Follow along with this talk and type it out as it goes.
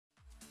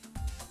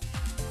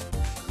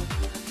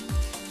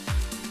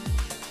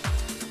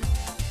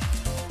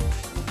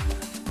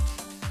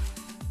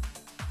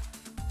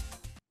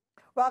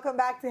Welcome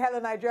back to Hello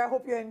Nigeria. I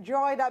hope you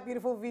enjoyed that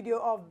beautiful video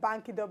of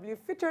Banky W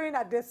featuring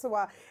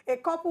Adesuwa, a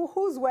couple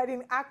whose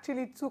wedding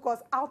actually took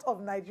us out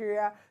of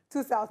Nigeria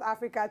to South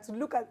Africa to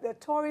look at the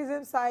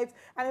tourism sites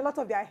and a lot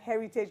of their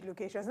heritage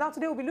locations. Now,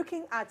 today we'll be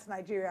looking at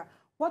Nigeria.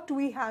 What do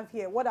we have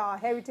here? What are our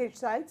heritage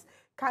sites?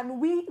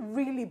 Can we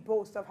really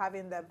boast of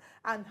having them?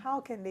 And how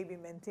can they be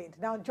maintained?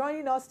 Now,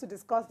 joining us to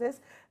discuss this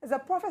is a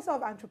professor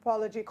of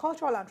anthropology,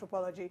 cultural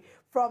anthropology,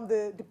 from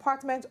the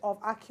Department of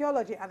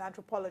Archaeology and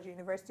Anthropology,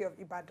 University of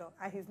Ibadan.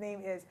 And his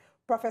name is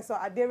Professor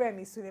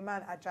Aderemi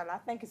Suleiman Ajala.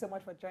 Thank you so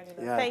much for joining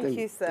us. Yeah, thank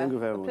you, sir. Thank you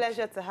very much.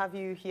 Pleasure to have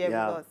you here with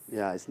us.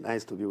 Yeah, it's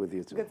nice to be with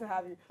you too. Good to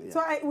have you. Yeah.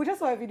 So we just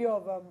saw a video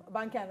of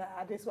Banky and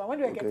Adesuwa. When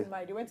they were getting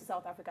married, they went to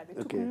South Africa.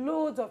 They took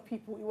loads of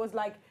people. It was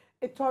like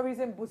a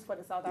tourism boost for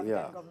the South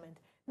African government.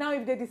 Now,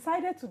 if they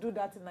decided to do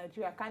that in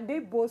Nigeria, can we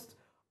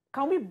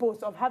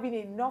boast of having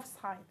enough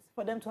sites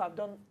for them to have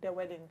done their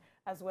wedding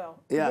as well?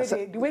 Yeah, with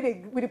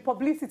the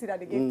publicity that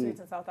they gave to it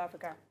in South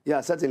Africa.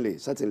 Yeah, certainly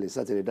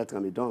that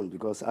can be done,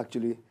 because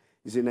actually,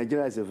 you see,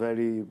 Nigeria is a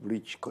very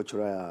rich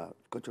cultural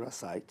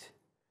site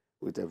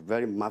with a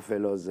very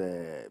marvelous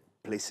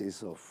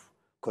places of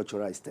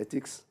cultural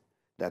aesthetics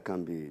that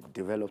can be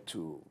developed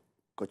to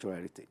cultural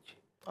heritage.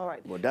 All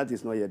right. But that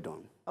is not yet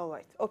done. All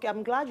right. Okay,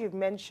 I'm glad you've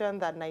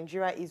mentioned that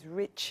Nigeria is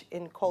rich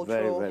in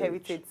cultural very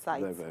heritage rich.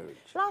 sites. Very, very rich.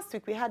 Last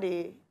week, we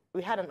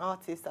had an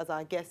artist as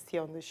our guest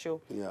here on the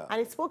show. Yeah. And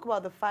he spoke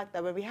about the fact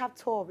that when we have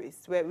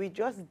tourists, where we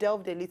just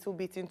delved a little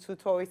bit into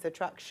tourist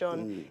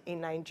attraction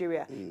in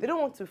Nigeria, they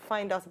don't want to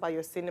find out about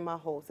your cinema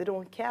halls. They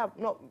don't care,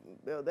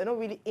 they're not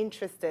really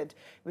interested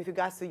with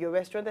regards to your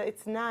restaurant.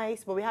 It's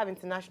nice, but we have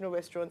international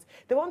restaurants.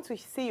 They want to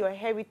see your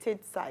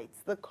heritage sites,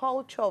 the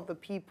culture of the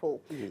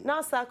people.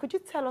 Now, sir, could you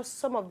tell us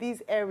some of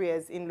these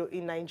areas in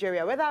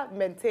Nigeria, whether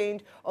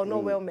maintained or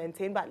not well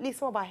maintained, but at least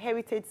some of our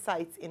heritage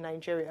sites in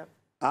Nigeria?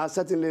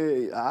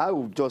 Certainly, I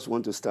would just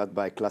want to start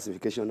by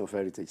classification of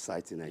heritage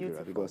sites in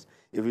Nigeria, because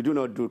if we do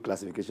not do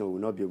classification, we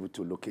will not be able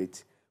to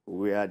locate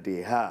where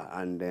they are,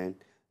 and then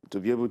to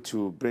be able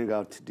to bring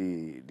out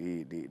the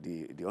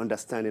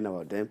understanding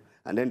about them,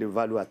 and then the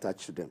value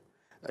attached to them.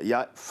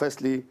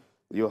 Firstly,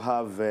 you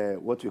have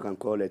what you can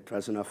call a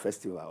traditional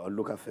festival or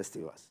local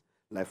festivals.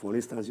 Like, for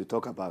instance, you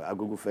talk about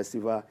Agogo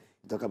Festival,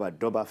 you talk about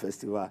Doba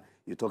Festival,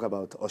 you talk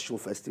about Osun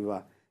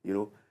Festival,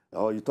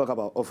 or you talk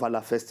about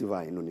Ofala Festival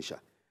in Indonesia.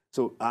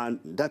 So, and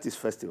that is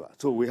festival.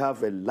 So we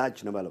have a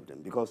large number of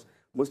them, because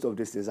most of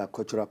these things are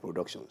cultural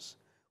productions.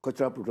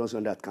 Cultural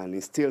productions that can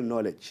instill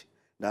knowledge,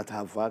 that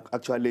have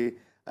actually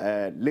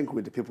linked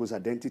with the people's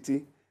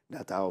identity,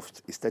 that are of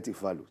aesthetic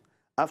value.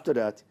 After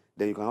that,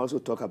 then you can also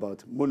talk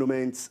about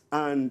monuments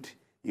and,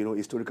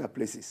 historical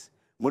places.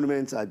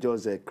 Monuments are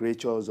just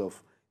creatures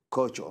of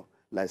culture,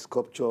 like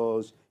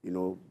sculptures,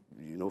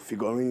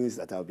 figurines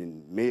that have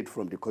been made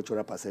from the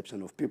cultural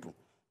perception of people.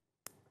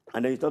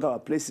 And then you talk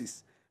about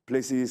places.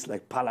 Places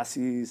like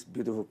palaces,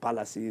 beautiful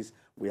palaces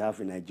we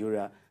have in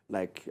Nigeria,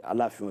 like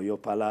Alafin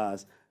Oyo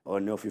Palace or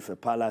Neofife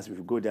Palace. If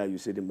you go there, you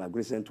see the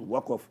magnificent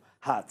work of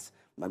art,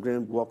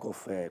 magnificent work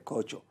of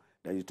culture.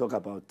 Then you talk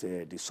about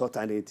the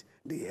Sultanate,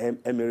 the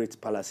Emirate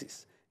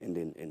palaces in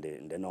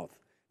the north.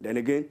 Then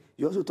again,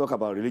 you also talk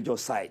about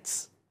religious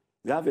sites.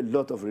 We have a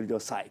lot of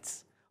religious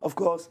sites. Of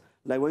course,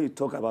 like when you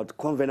talk about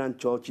covenant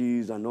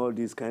churches and all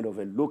these kind of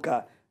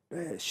local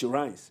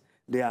shrines,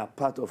 they are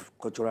part of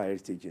cultural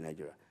heritage in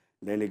Nigeria.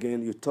 Then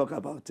again, you talk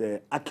about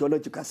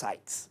archaeological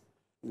sites.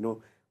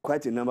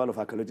 Quite a number of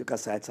archaeological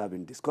sites have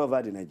been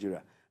discovered in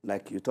Nigeria.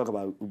 Like you talk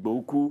about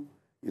Ugbo-Ukwu,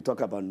 you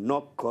talk about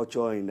Nok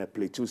culture in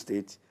Plateau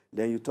State,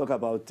 then you talk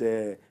about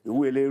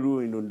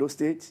Iwu-Eleru in Ondo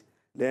State,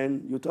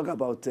 then you talk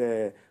about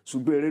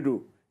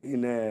Sugberedo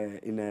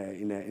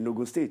in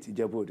Ogun State,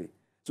 Ijebu-Ode.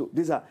 So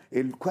these are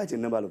quite a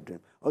number of them.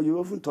 Or you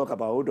often talk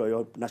about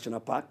Odo-Oyo National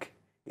Park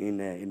in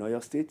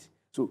Oyo State.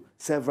 So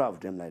several of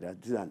them like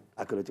that. These are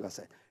archaeological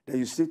sites. Then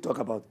you still talk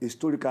about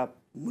historical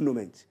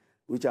monuments,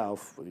 which are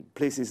of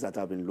places that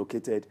have been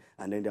located,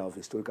 and then they are of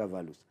historical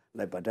values,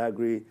 like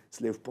Badagry,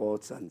 slave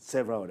ports, and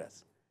several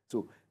others.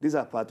 So these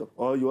are part of,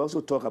 or you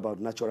also talk about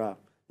natural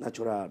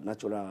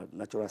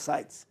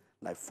sites,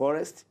 like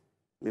forest,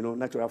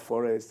 natural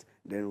forests,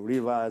 then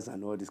rivers,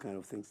 and all these kind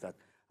of things that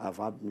have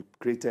been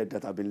created,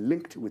 that have been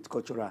linked with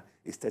cultural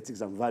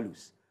aesthetics and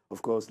values.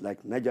 Of course,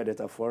 like Niger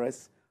Delta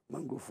forests,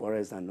 mangrove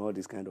forests, and all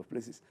these kind of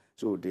places.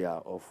 So they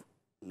are of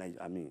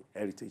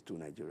heritage to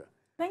Nigeria.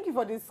 Thank you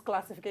for this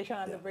classification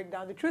and the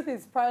breakdown. The truth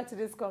is, prior to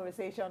this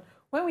conversation,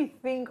 when we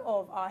think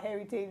of our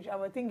heritage and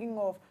we're thinking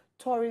of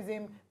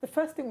tourism, the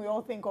first thing we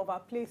all think of are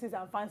places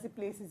and fancy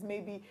places,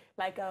 maybe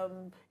like,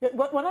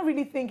 we're not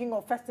really thinking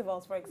of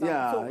festivals, for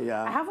example.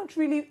 I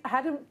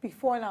hadn't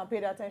before now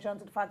paid attention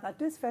to the fact that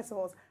these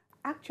festivals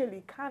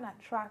actually can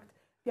attract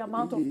the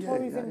amount of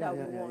tourism that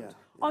we want.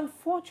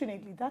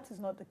 Unfortunately, that is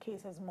not the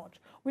case as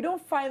much. We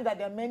don't find that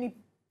there are many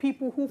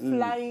people who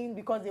fly in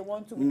because they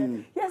want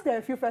to. Yes, there are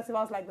a few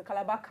festivals like the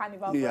Calabar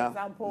Carnival, for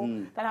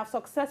example, that have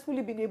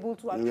successfully been able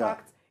to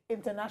attract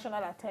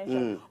international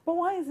attention. But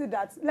why is it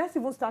that, let's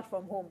even start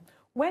from home,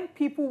 when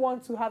people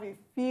want to have a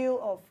feel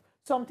of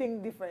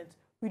something different,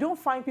 We don't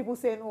find people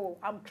saying, oh,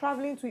 I'm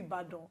traveling to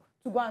Ibadan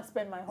to go and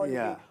spend my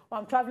holiday. Or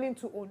I'm traveling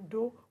to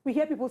Ondo. We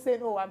hear people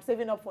saying, oh, I'm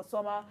saving up for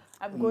summer.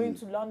 I'm going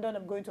to London.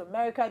 I'm going to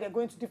America. They're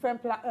going to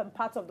different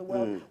parts of the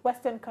world,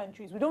 Western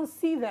countries. We don't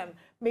see them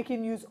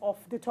making use of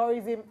the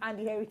tourism and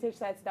the heritage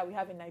sites that we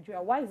have in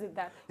Nigeria. Why is it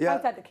that? Why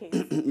is that the case?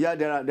 Yeah,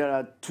 there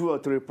are two or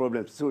three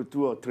problems,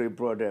 two or three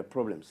broader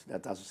problems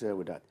that are associated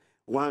with that.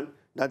 One,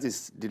 that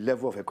is the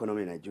level of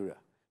economy in Nigeria.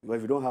 Because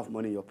if you don't have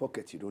money in your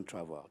pocket, you don't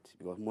travel out.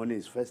 Because money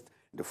is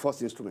the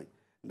first instrument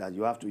that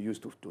you have to use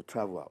to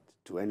travel out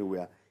to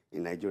anywhere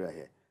in Nigeria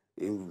here.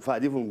 In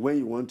fact, even when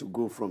you want to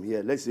go from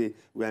here, let's say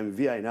we're in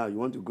VI now, you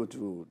want to go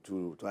to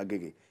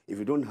Agege. If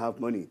you don't have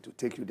money to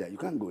take you there, you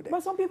can't go there.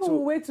 But some people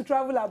will wait to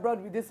travel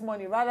abroad with this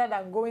money rather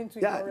than going to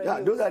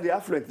those are the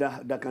affluent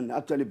that can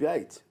actually bear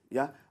it.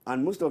 Yeah,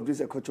 and most of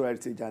these cultural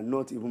heritage are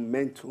not even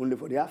meant only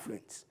for the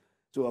affluents.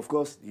 So of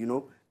course, you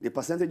know, the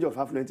percentage of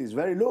affluent is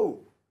very low,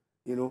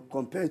 you know,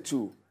 compared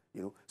to,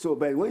 you know. So,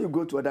 but when you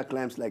go to other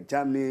climes like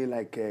Germany,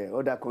 like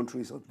other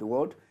countries of the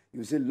world,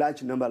 you see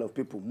large number of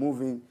people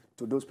moving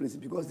to those places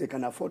because they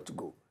can afford to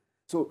go.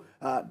 So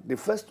the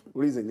first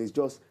reason is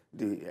just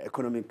the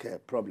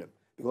economic problem.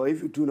 Because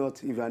if you do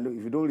not, if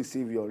you don't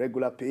receive your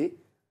regular pay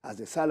as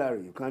a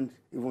salary, you can't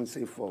even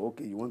say for,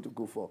 okay, you want to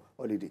go for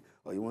holiday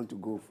or you want to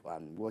go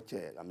and watch,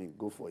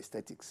 go for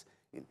aesthetics.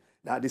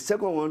 Now, the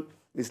second one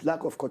is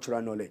lack of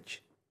cultural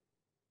knowledge.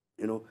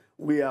 You know,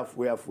 we have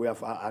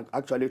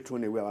actually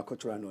thrown away our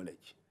cultural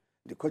knowledge.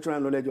 The cultural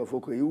knowledge of,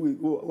 okay,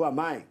 who am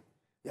I?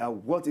 Yeah,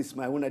 what is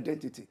my own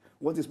identity?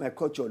 What is my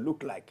culture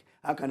look like?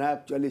 How can I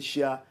actually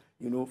share,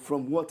 you know,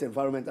 from what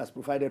environment has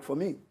provided for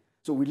me?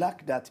 So we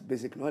lack that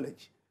basic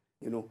knowledge,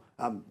 you know.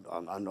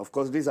 And of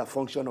course, these are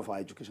function of our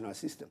educational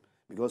system.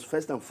 Because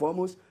first and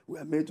foremost, we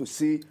are made to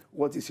see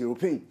what is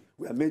European.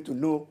 We are made to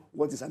know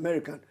what is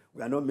American.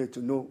 We are not made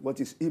to know what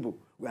is Igbo.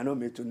 We are not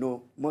made to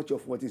know much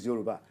of what is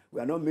Yoruba.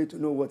 We are not made to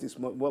know what is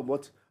much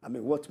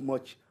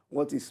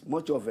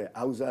of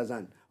Hausas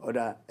and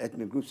other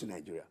ethnic groups in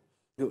Nigeria.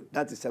 So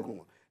that's the second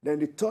one. Then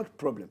the third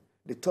problem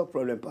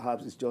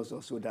perhaps is just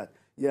also that,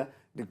 yeah,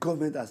 the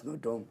government has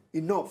not done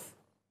enough,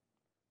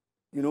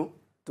 you know,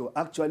 to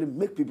actually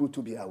make people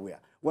to be aware.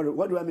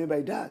 What do I mean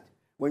by that?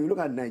 When you look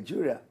at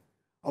Nigeria,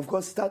 of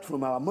course, start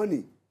from our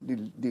money,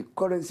 the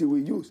currency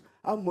we use.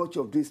 How much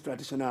of these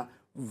traditional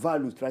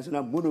values,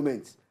 traditional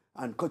monuments,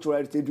 and cultural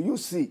heritage do you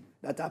see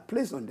that are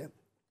placed on them?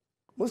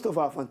 Most of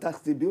our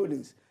fantastic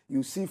buildings,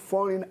 you see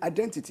foreign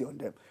identity on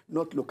them,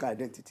 not local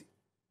identity.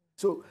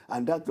 So,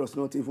 and that does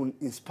not even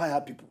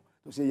inspire people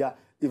to say, yeah,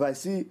 if I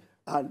see,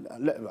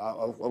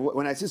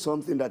 when I see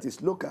something that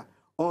is local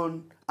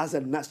as a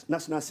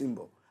national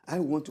symbol, I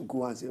want to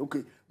go and say,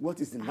 okay, what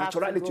is the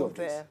naturality of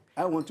this?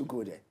 I want to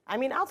go there. I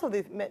mean, out of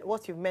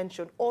what you've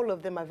mentioned, all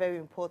of them are very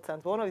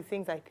important. But one of the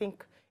things I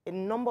think a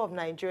number of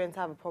Nigerians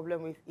have a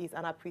problem with is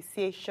an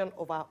appreciation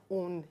of our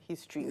own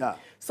history. Yeah.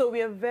 So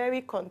we are very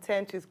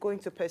content with going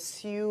to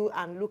pursue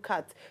and look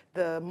at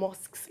the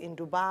mosques in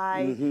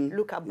Dubai,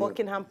 look at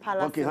Buckingham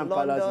Palace in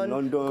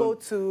London, go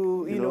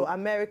to you know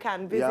America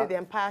and visit the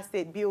Empire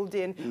State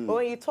Building. But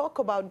when you talk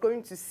about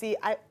going to see,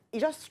 it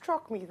just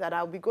struck me that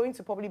I'll be going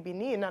to probably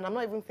Benin, and I'm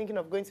not even thinking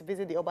of going to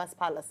visit the Oba's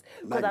Palace.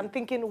 Because I'm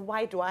thinking,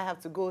 why do I have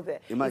to go there?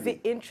 Is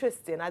it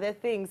interesting? Are there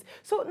things?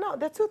 So now,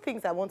 there are two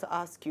things I want to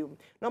ask you.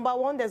 Number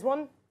one, there's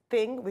one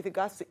thing with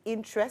regards to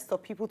interest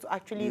of people to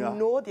actually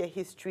know their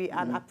history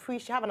and have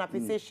an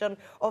appreciation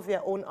of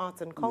their own art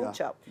and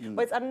culture.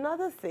 But it's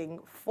another thing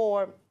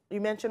for, you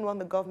mentioned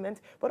the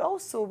government, but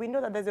also we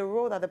know that there's a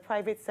role that the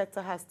private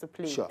sector has to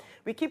play. Sure.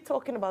 We keep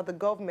talking about the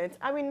government,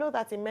 and we know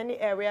that in many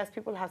areas,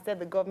 people have said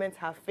the government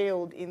have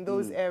failed in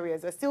those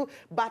areas. We're still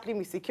battling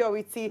with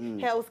security,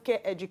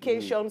 healthcare,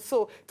 education.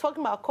 So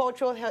talking about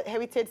cultural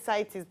heritage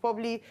sites is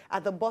probably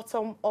at the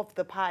bottom of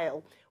the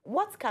pile.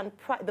 What can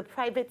the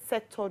private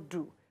sector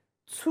do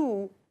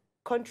to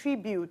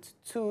contribute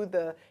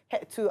to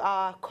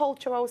our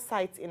cultural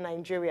sites in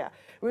Nigeria?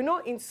 We know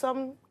in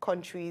some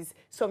countries,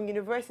 some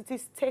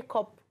universities take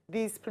up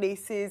these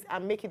places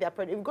and make it their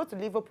project. If you go to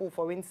Liverpool,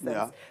 for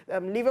instance,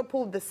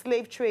 Liverpool, the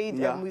slave trade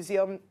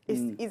museum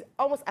is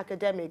almost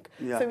academic.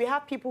 So we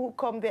have people who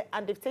come there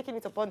and they've taken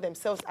it upon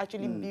themselves to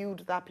actually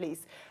build that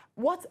place.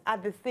 What are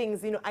the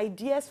things,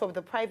 ideas from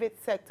the private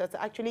sector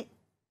to actually,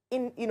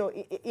 to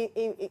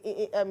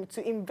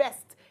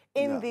invest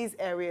in these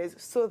areas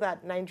so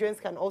that Nigerians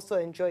can also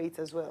enjoy it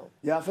as well?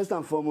 Yeah, first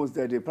and foremost,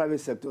 the private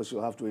sector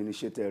should have to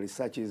initiate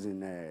researches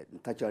in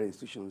tertiary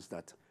institutions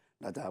that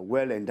are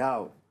well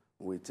endowed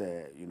with,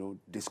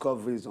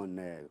 discoveries on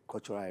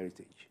cultural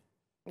heritage.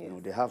 Yes.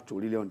 They have to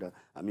really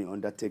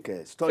undertake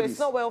studies. So it's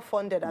not well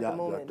funded at the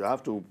moment. They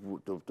have to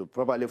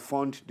properly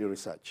fund the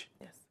research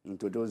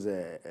into those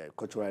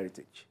cultural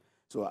heritage.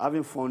 So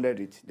having funded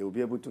it, they will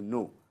be able to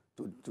know,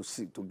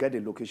 to get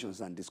the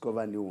locations and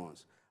discover new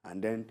ones,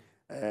 and then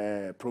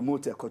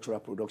promote cultural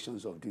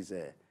productions of these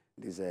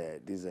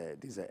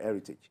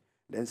heritage.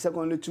 Then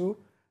secondly, too,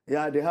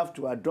 they have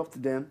to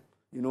adopt them.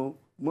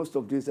 Most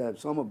of these,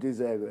 some of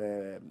these,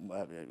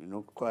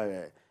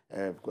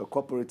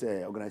 corporate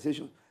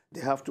organizations,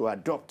 they have to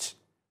adopt,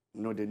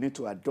 you know, they need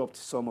to adopt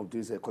some of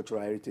these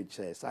cultural heritage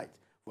sites.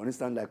 For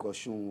instance, like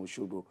Oshun,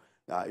 Oshogo,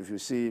 if you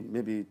see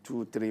maybe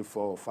 2, 3,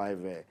 4, 5,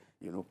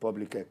 you know,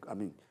 public,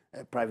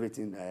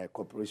 private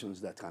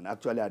corporations that can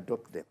actually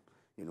adopt them,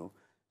 you know.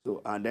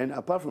 So, and then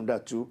apart from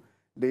that too,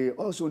 they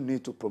also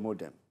need to promote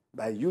them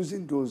by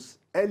using those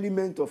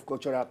elements of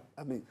cultural,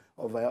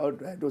 of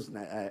those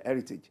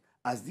heritage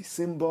as the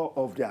symbol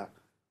of their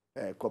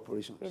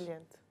corporations.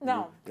 Brilliant.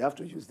 Now, they have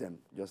to use them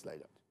just like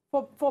that.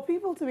 For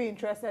people to be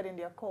interested in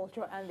their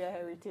culture and their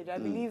heritage, I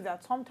believe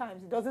that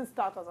sometimes it doesn't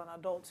start as an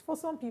adult. For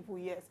some people,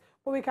 yes,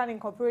 but we can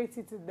incorporate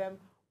it to them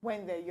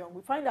when they're young.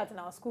 We find that in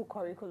our school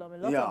curriculum. A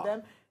lot of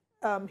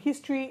them,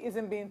 history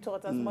isn't being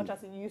taught as much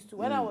as it used to.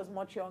 When I was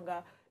much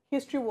younger,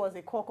 history was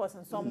a core course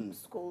in some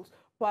schools,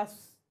 but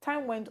as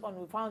time went on,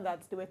 we found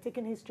that they were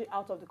taking history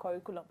out of the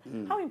curriculum.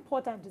 How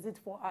important is it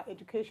for our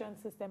education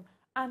system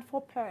and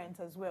for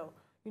parents as well,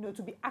 you know,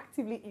 to be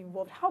actively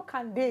involved? How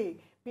can they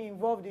be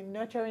involved in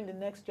nurturing the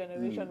next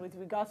generation with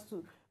regards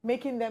to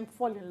making them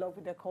fall in love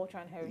with their culture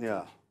and heritage?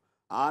 Yeah,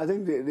 I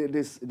think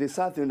the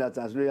sad thing that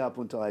has really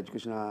happened to our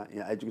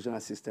educational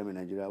system in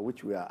Nigeria,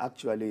 which we are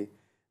actually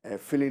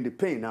feeling the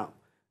pain now,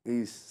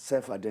 is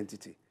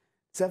self-identity.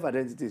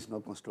 Self-identity is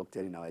not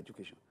constructed in our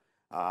education.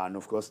 And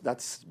of course,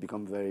 that's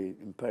become very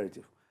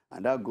imperative.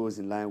 And that goes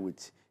in line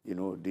with, you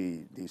know,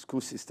 the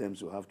school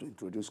systems will have to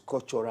introduce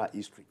cultural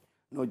history.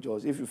 Not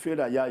just, if you feel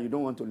that, yeah, you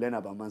don't want to learn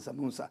about Mansa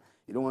Musa,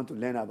 you don't want to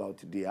learn about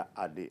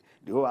the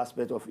whole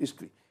aspect of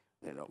history,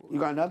 you know, you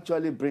can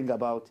actually bring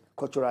about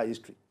cultural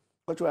history.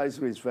 Cultural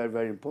history is very,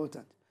 very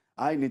important.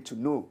 I need to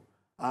know,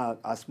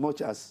 as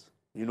much as,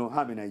 you know,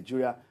 I'm in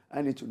Nigeria,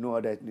 I need to know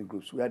other ethnic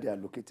groups, where they are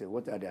located,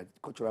 what are their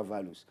cultural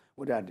values,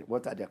 what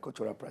are their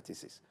cultural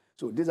practices.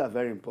 So these are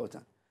very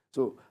important.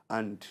 So,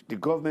 and the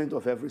government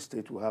of every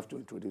state will have to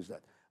introduce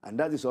that. And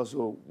that is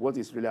also what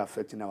is really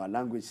affecting our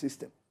language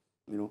system.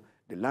 You know,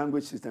 the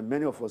language system,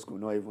 many of us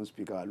could not even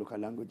speak our local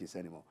languages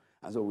anymore.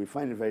 And so we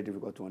find it very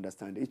difficult to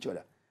understand each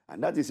other.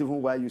 And that is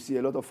even why you see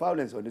a lot of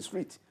violence on the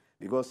street,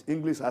 because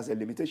English has a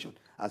limitation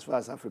as far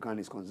as African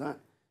is concerned,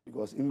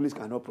 because English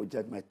cannot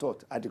project my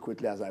thought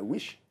adequately as I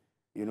wish,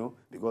 you know,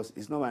 because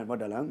it's not my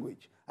mother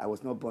language. I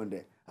was not born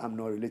there. I'm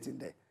not relating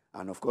there.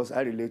 And of course,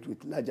 I relate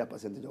with larger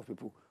percentage of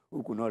people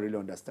who could not really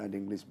understand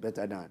English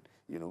better than,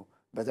 you know,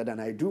 better than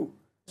I do.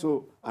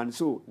 So, and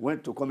so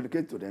when to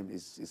communicate to them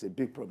is a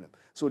big problem.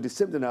 So the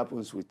same thing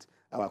happens with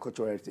our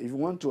cultural heritage. If you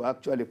want to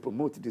actually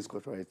promote this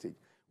cultural heritage,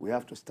 we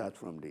have to start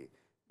from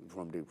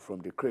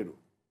the cradle.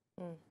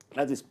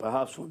 That is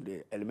perhaps from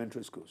the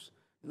elementary schools,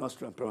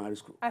 nursery and primary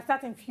school. I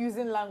start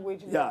infusing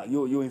language. Yeah,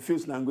 you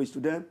infuse language to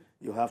them.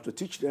 You have to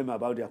teach them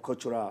about their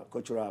cultural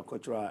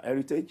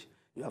heritage.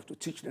 You have to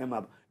teach them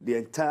about the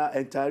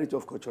entirety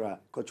of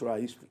cultural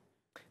history.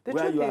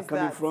 Where you are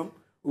coming from,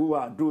 who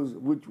are those,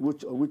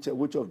 which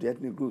of the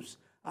ethnic groups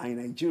are in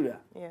Nigeria.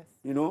 Yes.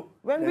 You know?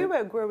 When we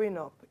were growing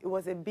up, it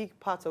was a big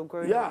part of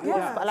growing up.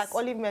 Yeah. Like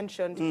Olive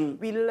mentioned,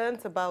 we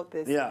learned about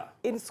this. Yeah.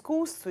 In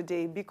schools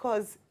today,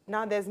 because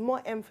now there's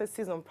more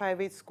emphasis on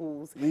private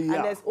schools, and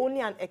there's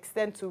only an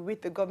extent to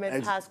which the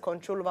government has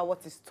control over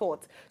what is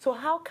taught. So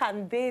how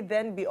can they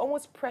then be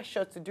almost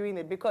pressured to doing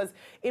it? Because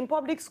in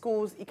public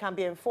schools, it can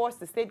be enforced.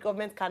 The state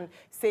government can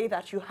say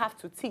that you have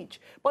to teach.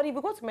 But if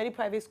you go to many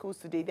private schools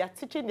today, they are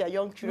teaching their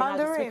young children how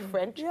to speak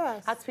French,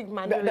 how to speak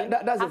Mandarin,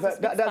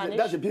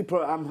 that's a big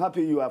problem. I'm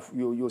happy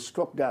you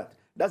struck that.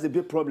 That's a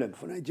big problem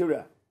for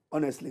Nigeria,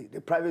 honestly.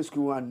 The private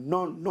school and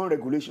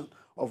non-regulation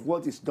of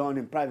what is done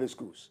in private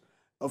schools.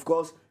 Of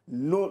course,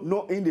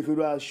 no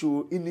individual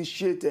should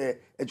initiate an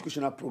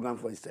educational program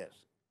for themselves.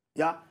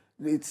 Yeah,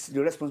 it's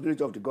the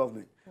responsibility of the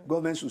government.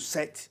 Government should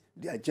set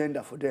the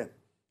agenda for them.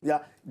 Yeah,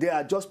 they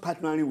are just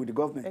partnering with the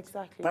government.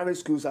 Exactly. Private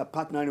schools are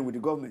partnering with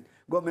the government.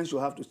 Government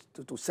should have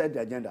to set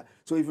the agenda.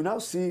 So if you now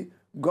see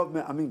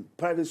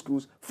private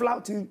schools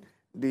flouting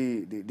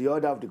the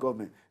order of the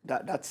government,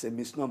 that's a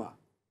misnomer.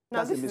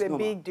 Now, this is a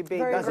big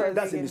debate.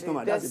 That's a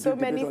misnomer. There's so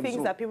many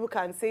things that people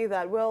can say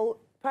that, well,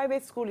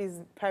 private school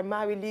is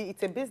primarily,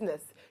 it's a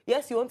business.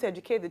 Yes, you want to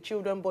educate the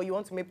children, but you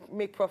want to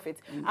make profit.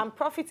 And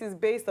profit is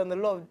based on the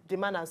law of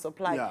demand and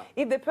supply. Yeah.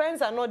 If the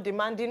parents are not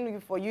demanding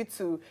for you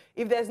to,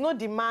 if there's no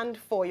demand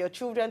for your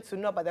children to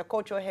know about their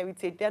cultural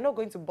heritage, they're not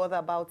going to bother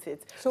about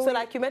it. So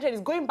like you mentioned,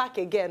 it's going back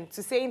again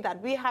to saying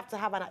that we have to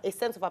have a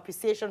sense of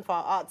appreciation for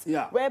our arts.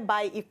 Yeah.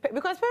 Whereby,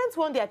 because parents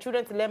want their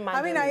children to learn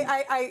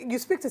Mandarin. You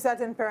speak to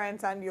certain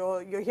parents and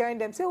you're hearing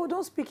them say, oh,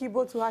 don't speak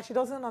Igbo to her, she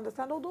doesn't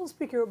understand. Oh, don't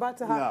speak Yoruba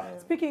to her,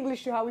 speak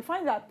English to her. We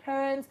find that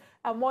parents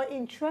are more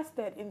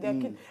interested in their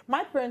kids.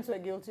 My parents were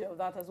guilty of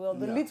that as well.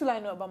 The little I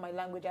know about my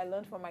language, I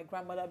learned from my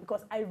grandmother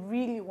because I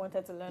really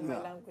wanted to learn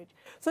my language.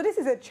 So this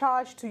is a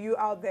charge to you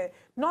out there,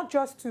 not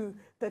just to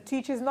the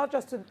teachers, not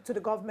just to the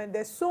government.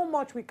 There's so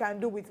much we can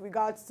do with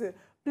regards to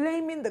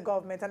blaming the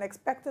government and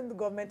expecting the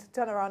government to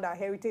turn around our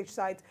heritage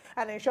sites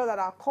and ensure that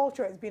our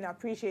culture is being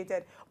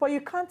appreciated. But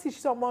you can't teach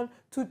someone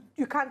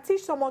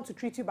to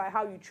treat you by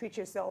how you treat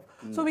yourself.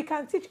 So we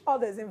can teach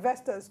others,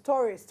 investors,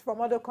 tourists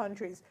from other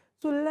countries,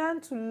 to learn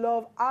to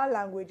love our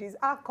languages,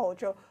 our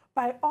culture,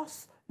 by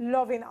us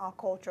loving our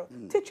culture.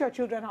 Teach your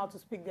children how to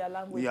speak their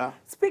language. Yeah.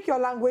 Speak your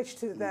language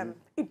to them.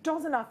 It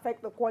doesn't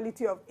affect the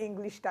quality of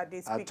English that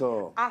they speak, At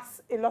all.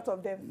 as a lot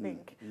of them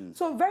think.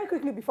 So very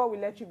quickly before we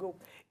let you go,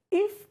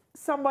 if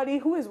somebody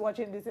who is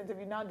watching this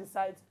interview now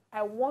decides,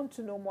 I want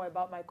to know more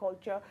about my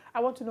culture,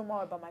 I want to know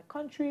more about my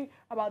country,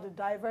 about the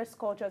diverse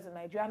cultures in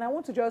Nigeria, and I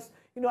want to just,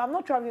 you know, I'm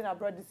not traveling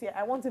abroad this year,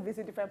 I want to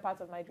visit different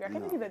parts of Nigeria.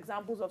 Can you give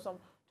examples of some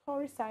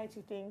tourist sites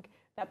you think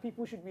that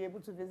people should be able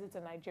to visit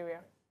in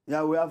Nigeria?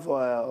 Yeah, we have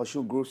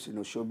Osun groups in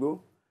Osogbo.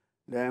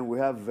 Then we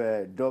have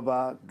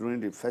Doba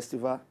during the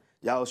festival.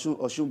 Yeah,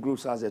 Osun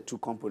groups has two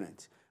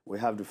components. We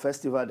have the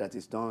festival that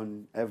is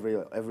done every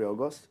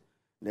August.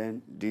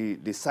 Then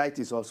the site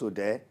is also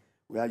there,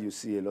 where you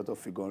see a lot of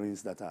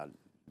figurines that are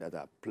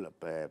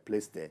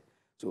placed there.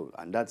 So,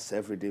 and that's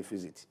everyday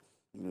visit.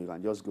 You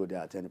can just go there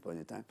at any point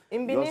in time.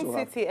 In Benin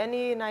City,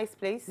 any nice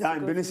place? Yeah,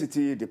 in Benin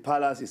City, the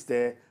palace is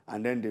there,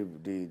 and then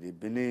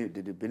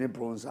the Benin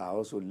bronze are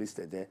also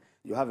listed there.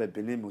 You have a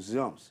Benin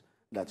museums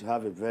that you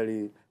have a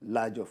very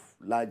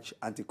large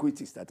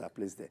antiquities that are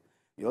placed there.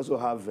 You also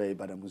have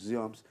Ibadan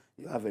museums.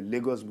 You have a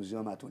Lagos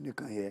museum at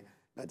Onikan here,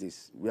 that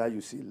is where you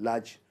see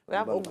large. We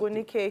have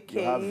Ogunike Cave.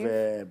 You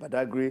have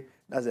Badagry,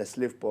 that's a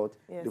slave port.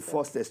 Yes, the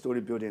first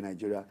story building in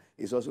Nigeria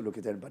is also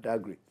located in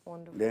Badagry.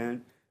 Wonderful.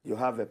 Then you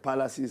have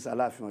palaces,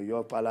 Alafin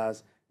Oyo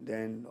Palace,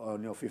 then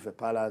Oni of Ife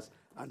Palace,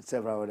 and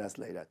several others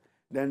like that.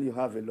 Then you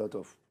have a lot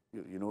of,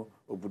 you know,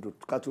 Obudu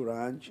Katu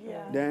Ranch,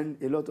 then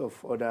a lot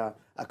of other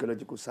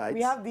archaeological sites.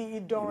 We have the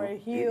Idonre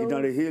Hill.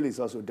 Idonre Hill is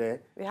also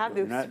there. We have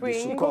the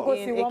spring,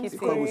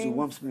 the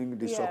Warm Spring,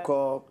 the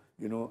Soko,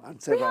 you know,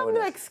 and several others. We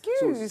have no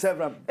excuse.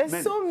 So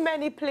There's so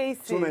many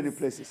places. So many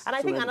places. And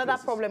I think another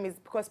problem is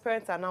because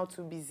parents are now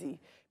too busy.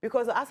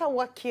 Because after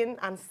working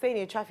and staying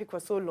in traffic for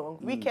so long,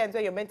 weekends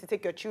where you're meant to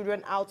take your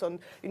children out on,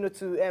 you know,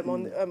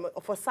 to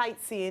for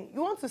sightseeing,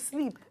 you want to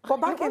sleep. But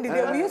back in the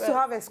day, we used to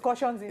have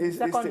excursions in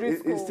secondary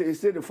school. It's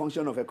still the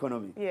function of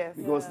economy. Yes.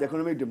 Because the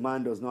economic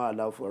demand does not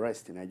allow for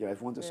rest in Nigeria if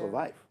you want to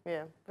survive.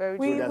 Yeah, very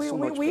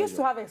true. We used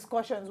to have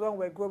excursions when we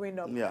were growing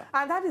up. Yeah.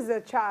 And that is a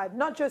charge,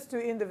 not just to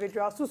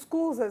individuals, to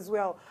schools as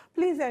well.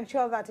 Please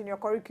ensure that in your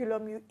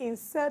curriculum you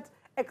insert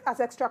as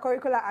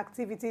extracurricular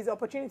activities,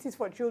 opportunities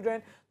for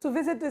children to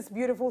visit these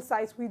beautiful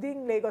sites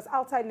within Lagos,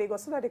 outside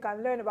Lagos, so that they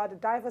can learn about the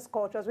diverse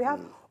cultures. We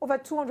have over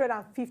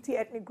 250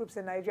 ethnic groups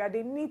in Nigeria.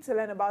 They need to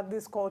learn about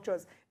these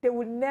cultures. They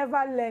will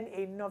never learn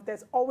enough.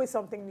 There's always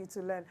something new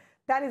to learn.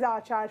 That is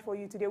our charge for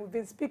you today. We've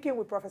been speaking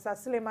with Professor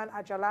Suleiman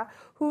Ajala,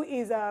 who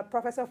is a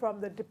professor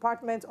from the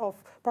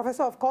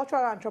Professor of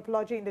Cultural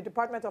Anthropology in the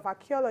Department of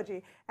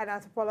Archaeology and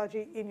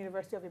Anthropology in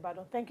University of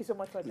Ibadan. Thank you so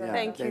much for joining us.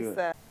 Thank you,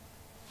 sir.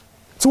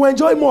 To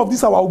enjoy more of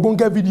these our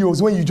Ogbonge videos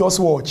when you just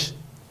watch,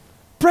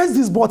 press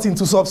this button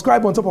to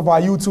subscribe on top of our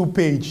YouTube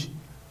page.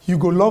 You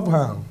go love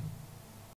am.